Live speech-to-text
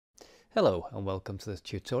Hello and welcome to this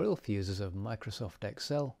tutorial for users of Microsoft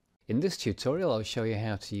Excel. In this tutorial I'll show you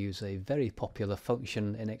how to use a very popular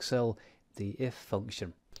function in Excel, the if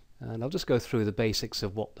function. And I'll just go through the basics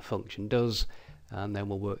of what the function does, and then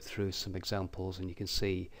we'll work through some examples and you can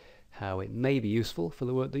see how it may be useful for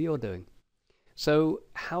the work that you're doing. So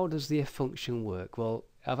how does the if function work? Well,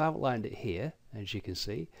 I've outlined it here, as you can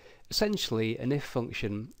see. Essentially, an if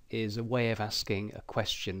function is a way of asking a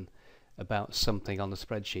question about something on the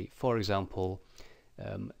spreadsheet. For example,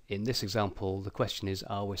 in this example, the question is,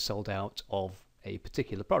 are we sold out of a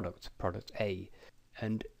particular product A?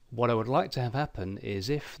 And what I would like to have happen is,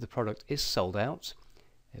 if the product is sold out,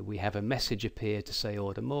 we have a message appear to say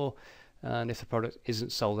order more, and if the product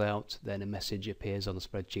isn't sold out, then a message appears on the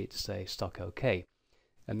spreadsheet to say stock OK.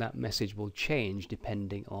 And that message will change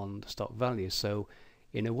depending on the stock value. So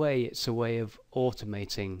in a way, it's a way of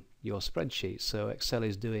automating your spreadsheet. So Excel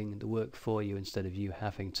is doing the work for you instead of you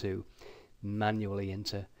having to manually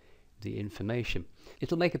enter the information.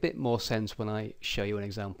 It'll make a bit more sense when I show you an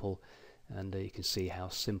example, and you can see how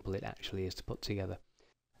simple it actually is to put together.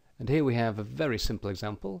 And here we have a very simple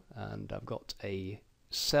example, and I've got a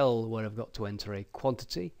cell where I've got to enter a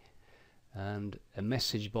quantity and a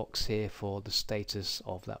message box here for the status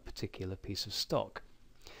of that particular piece of stock.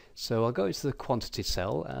 So I'll go into the quantity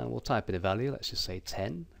cell and we'll type in a value. Let's just say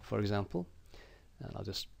 10, for example, and I'll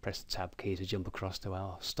just press the tab key to jump across to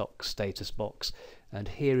our stock status box, and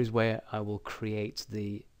here is where I will create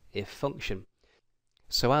the if function.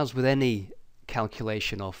 So as with any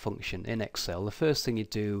calculation or function in Excel, the first thing you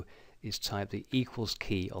do is type the equals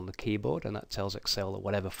key on the keyboard, and that tells Excel that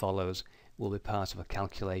whatever follows will be part of a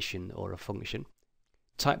calculation or a function.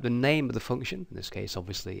 Type the name of the function, in this case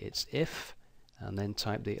obviously it's if, and then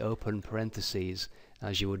type the open parentheses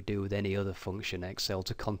as you would do with any other function in Excel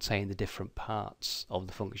to contain the different parts of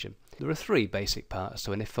the function. There are three basic parts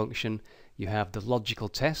to an if function. You have the logical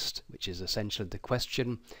test, which is essentially the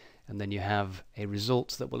question, and then you have a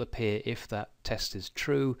result that will appear if that test is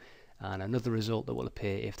true, and another result that will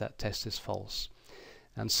appear if that test is false.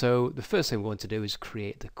 And so the first thing we want to do is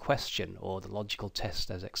create the question, or the logical test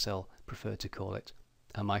as Excel prefer to call it.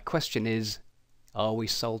 And my question is, are we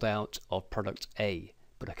sold out of product A?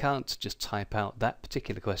 But I can't just type out that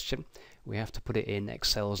particular question. We have to put it in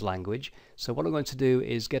Excel's language. So what I'm going to do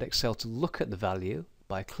is get Excel to look at the value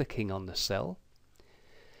by clicking on the cell.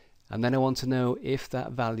 And then I want to know if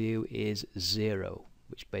that value is 0,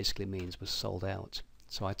 which basically means we're sold out.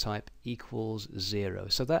 So I type equals 0.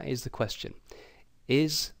 So that is the question.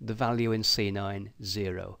 Is the value in C9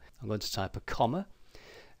 0? I'm going to type a comma.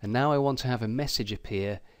 And now I want to have a message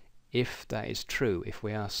appear if that is true, if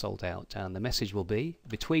we are sold out, and the message will be,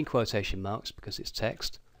 between quotation marks because it's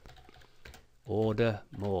text, order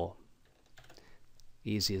more.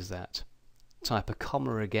 Easy as that. Type a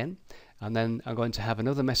comma again, and then I'm going to have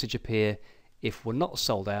another message appear if we're not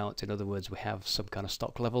sold out. In other words, we have some kind of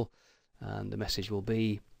stock level, and the message will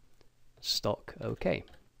be stock OK.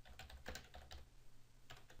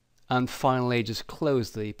 And finally, just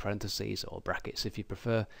close the parentheses or brackets if you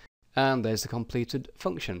prefer, and there's the completed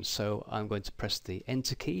function. So I'm going to press the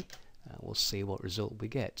enter key and we'll see what result we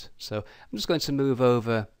get. So I'm just going to move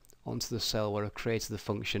over onto the cell where I've created the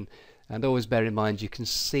function, and always bear in mind you can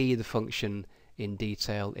see the function in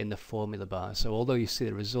detail in the formula bar. So although you see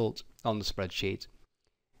the result on the spreadsheet,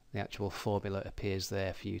 the actual formula appears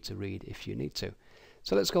there for you to read if you need to.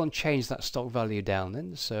 So let's go and change that stock value down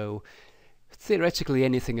then. So theoretically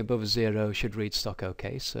anything above 0 should read stock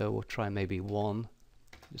OK, so we'll try maybe 1.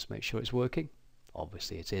 Just make sure it's working.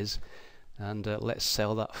 Obviously it is. And let's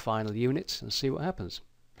sell that final unit and see what happens.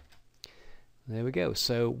 There we go.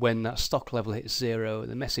 So when that stock level hits 0,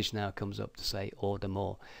 the message now comes up to say order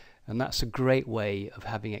more. And that's a great way of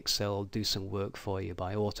having Excel do some work for you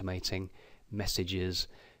by automating messages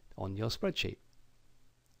on your spreadsheet.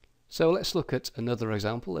 So let's look at another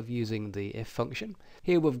example of using the if function.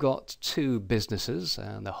 Here we've got two businesses,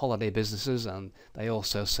 and they're holiday businesses, and they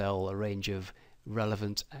also sell a range of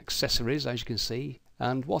relevant accessories, as you can see.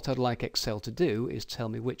 And what I'd like Excel to do is tell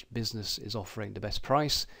me which business is offering the best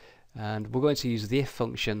price, and we're going to use the if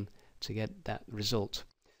function to get that result.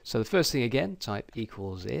 So the first thing again, type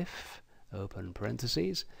equals if, open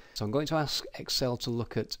parentheses. So I'm going to ask Excel to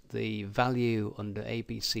look at the value under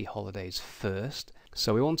ABC Holidays first.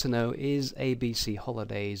 So we want to know, is ABC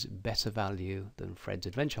Holidays better value than Fred's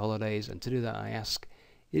Adventure Holidays? And to do that I ask,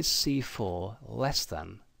 is C4 less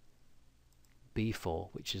than B4,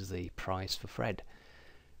 which is the price for Fred?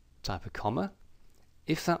 Type a comma.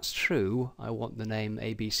 If that's true, I want the name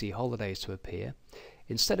ABC Holidays to appear.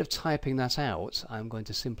 Instead of typing that out, I'm going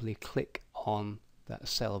to simply click on that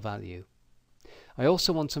cell value. I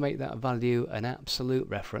also want to make that value an absolute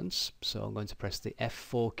reference, so I'm going to press the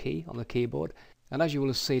F4 key on the keyboard. And as you will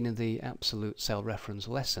have seen in the absolute cell reference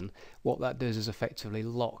lesson, what that does is effectively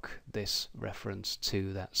lock this reference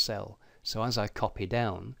to that cell. So as I copy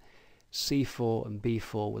down, C4 and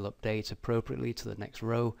B4 will update appropriately to the next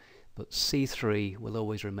row, but C3 will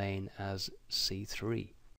always remain as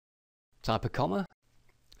C3. Type a comma,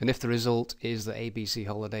 and if the result is that ABC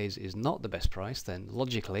Holidays is not the best price, then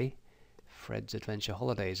logically Fred's Adventure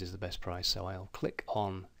Holidays is the best price. So I'll click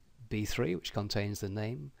on B3, which contains the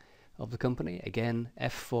name of the company. Again,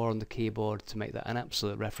 F4 on the keyboard to make that an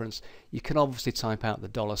absolute reference. You can obviously type out the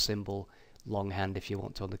dollar symbol longhand if you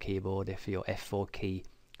want to on the keyboard, if your F4 key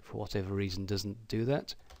for whatever reason doesn't do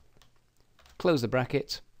that. Close the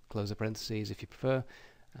bracket, close the parentheses if you prefer,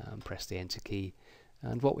 and press the enter key.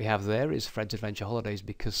 And what we have there is Fred's Adventure Holidays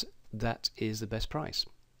because that is the best price.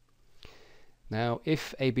 Now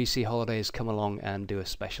if ABC Holidays come along and do a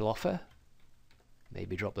special offer,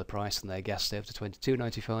 maybe drop the price on their gas stove to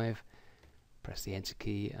 $22.95, press the enter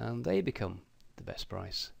key and they become the best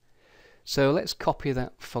price. So let's copy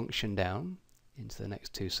that function down into the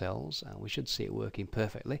next two cells and we should see it working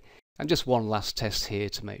perfectly. And just one last test here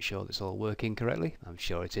to make sure it's all working correctly. I'm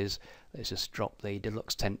sure it is. Let's just drop the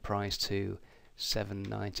deluxe tent price to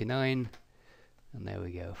 $7.99 and there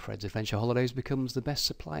we go. Fred's Adventure Holidays becomes the best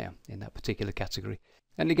supplier in that particular category.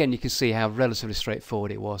 And again, you can see how relatively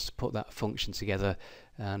straightforward it was to put that function together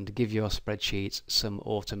and give your spreadsheets some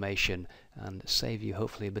automation and save you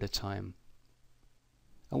hopefully a bit of time.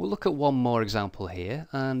 And we'll look at one more example here,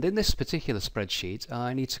 and in this particular spreadsheet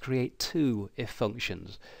I need to create two if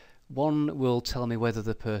functions. One will tell me whether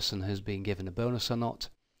the person has been given a bonus or not,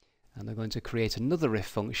 and I'm going to create another if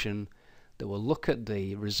function that will look at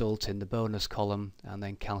the result in the bonus column and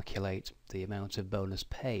then calculate the amount of bonus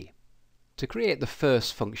pay. To create the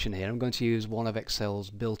first function here, I'm going to use one of Excel's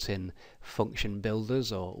built-in function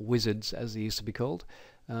builders, or wizards as they used to be called.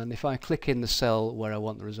 And if I click in the cell where I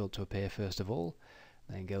want the result to appear first of all,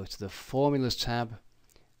 then go to the Formulas tab,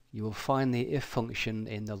 you will find the if function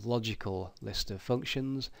in the logical list of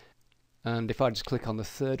functions. And if I just click on the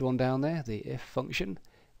third one down there, the if function,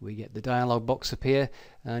 we get the dialog box appear,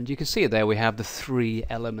 and you can see there we have the three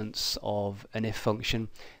elements of an if function: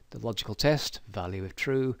 the logical test, value if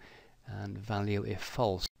true, and value if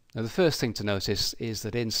false. Now the first thing to notice is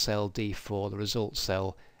that in cell D4, the results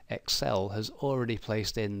cell, Excel has already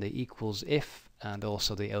placed in the equals if and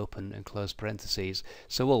also the open and close parentheses.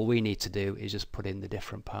 So all we need to do is just put in the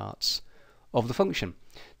different parts of the function.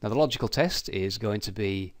 Now the logical test is going to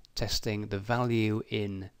be testing the value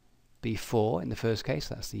in B4 in the first case,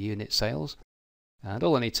 that's the unit sales, and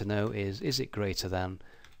all I need to know is it greater than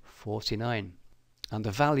 49? And the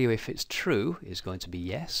value if it's true is going to be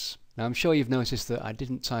yes. Now I'm sure you've noticed that I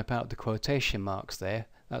didn't type out the quotation marks there.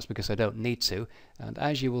 That's because I don't need to, and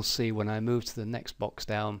as you will see when I move to the next box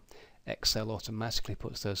down, Excel automatically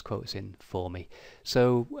puts those quotes in for me.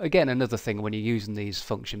 So again, another thing when you're using these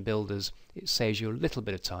function builders, it saves you a little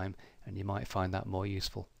bit of time and you might find that more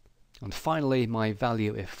useful. And finally, my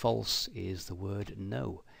value if false is the word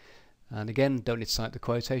no. And again, don't need to cite the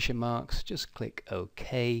quotation marks, just click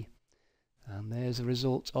OK. And there's the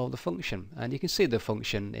result of the function. And you can see the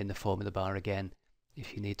function in the formula bar again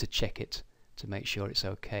if you need to check it to make sure it's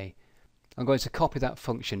OK. I'm going to copy that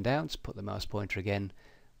function down, to put the mouse pointer again,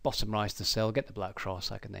 bottom right of the cell, get the black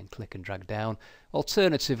cross. I can then click and drag down.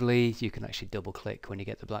 Alternatively, you can actually double click when you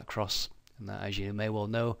get the black cross, and that, as you may well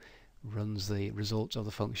know, runs the results of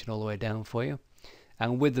the function all the way down for you.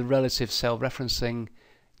 And with the relative cell referencing,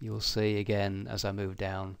 you'll see again as I move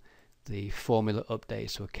down the formula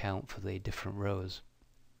updates to account for the different rows.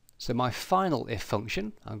 So my final if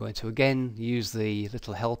function, I'm going to again use the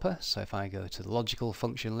little helper. So if I go to the logical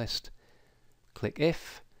function list, click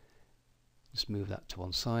if, just move that to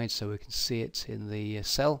one side so we can see it in the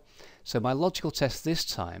cell. So my logical test this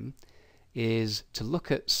time is to look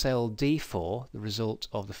at cell D4, the result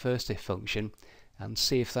of the first if function, and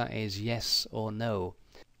see if that is yes or no.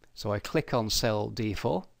 So I click on cell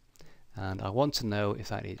D4 and I want to know if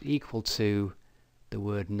that is equal to the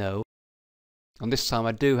word no. And this time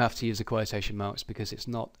I do have to use the quotation marks because it's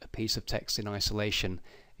not a piece of text in isolation,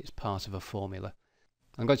 it's part of a formula.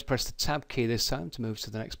 I'm going to press the tab key this time to move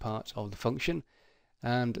to the next part of the function,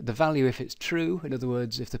 and the value if it's true, in other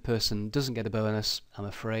words if the person doesn't get a bonus, I'm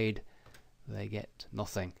afraid they get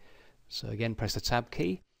nothing. So again, press the tab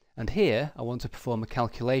key, and here I want to perform a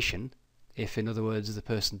calculation. If, in other words, the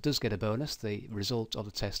person does get a bonus, the result of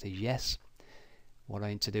the test is yes. What I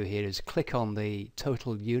need to do here is click on the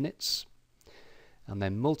total units and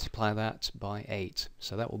then multiply that by 8.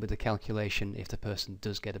 So that will be the calculation if the person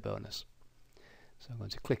does get a bonus. So I'm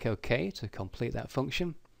going to click OK to complete that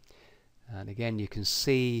function. And again, you can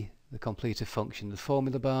see the completed function in the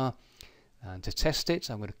formula bar. And to test it,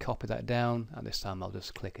 I'm going to copy that down, and this time I'll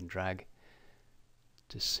just click and drag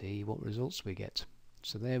to see what results we get.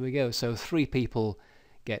 So there we go. So 3 people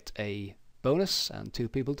get a bonus and 2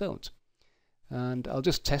 people don't. And I'll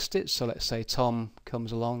just test it. So let's say Tom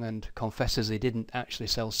comes along and confesses he didn't actually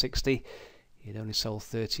sell 60, he'd only sold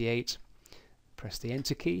 38. Press the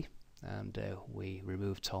enter key and we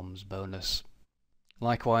remove Tom's bonus.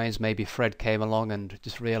 Likewise, maybe Fred came along and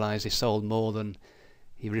just realized he sold more than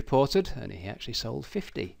he reported, and he actually sold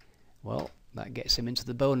 50. Well, that gets him into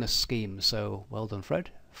the bonus scheme, so well done, Fred.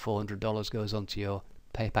 $400 goes onto your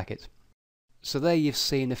pay packet. So there you've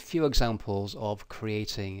seen a few examples of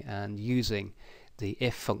creating and using the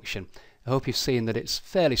if function. I hope you've seen that it's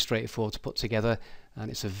fairly straightforward to put together, and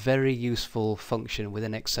it's a very useful function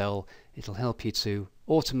within Excel. It'll help you to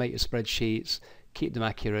automate your spreadsheets, keep them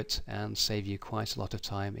accurate, and save you quite a lot of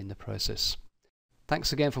time in the process.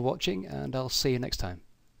 Thanks again for watching, and I'll see you next time.